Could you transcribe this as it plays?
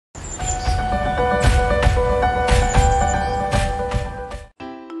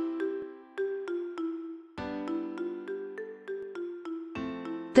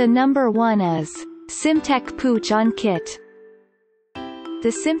The number 1 is Symtec Puch On Kit.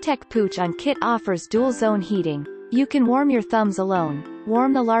 The Symtec Puch On Kit offers dual-zone heating. You can warm your thumbs alone,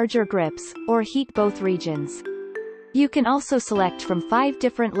 warm the larger grips, or heat both regions. You can also select from 5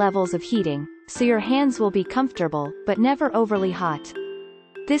 different levels of heating, so your hands will be comfortable, but never overly hot.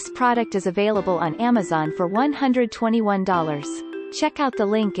 This product is available on Amazon for $121. Check out the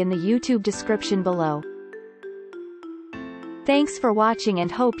link in the YouTube description below. Thanks for watching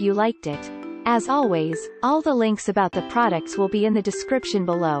and hope you liked it. As always, all the links about the products will be in the description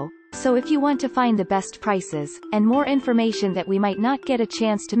below, so if you want to find the best prices, and more information that we might not get a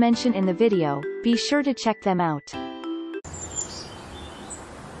chance to mention in the video, be sure to check them out.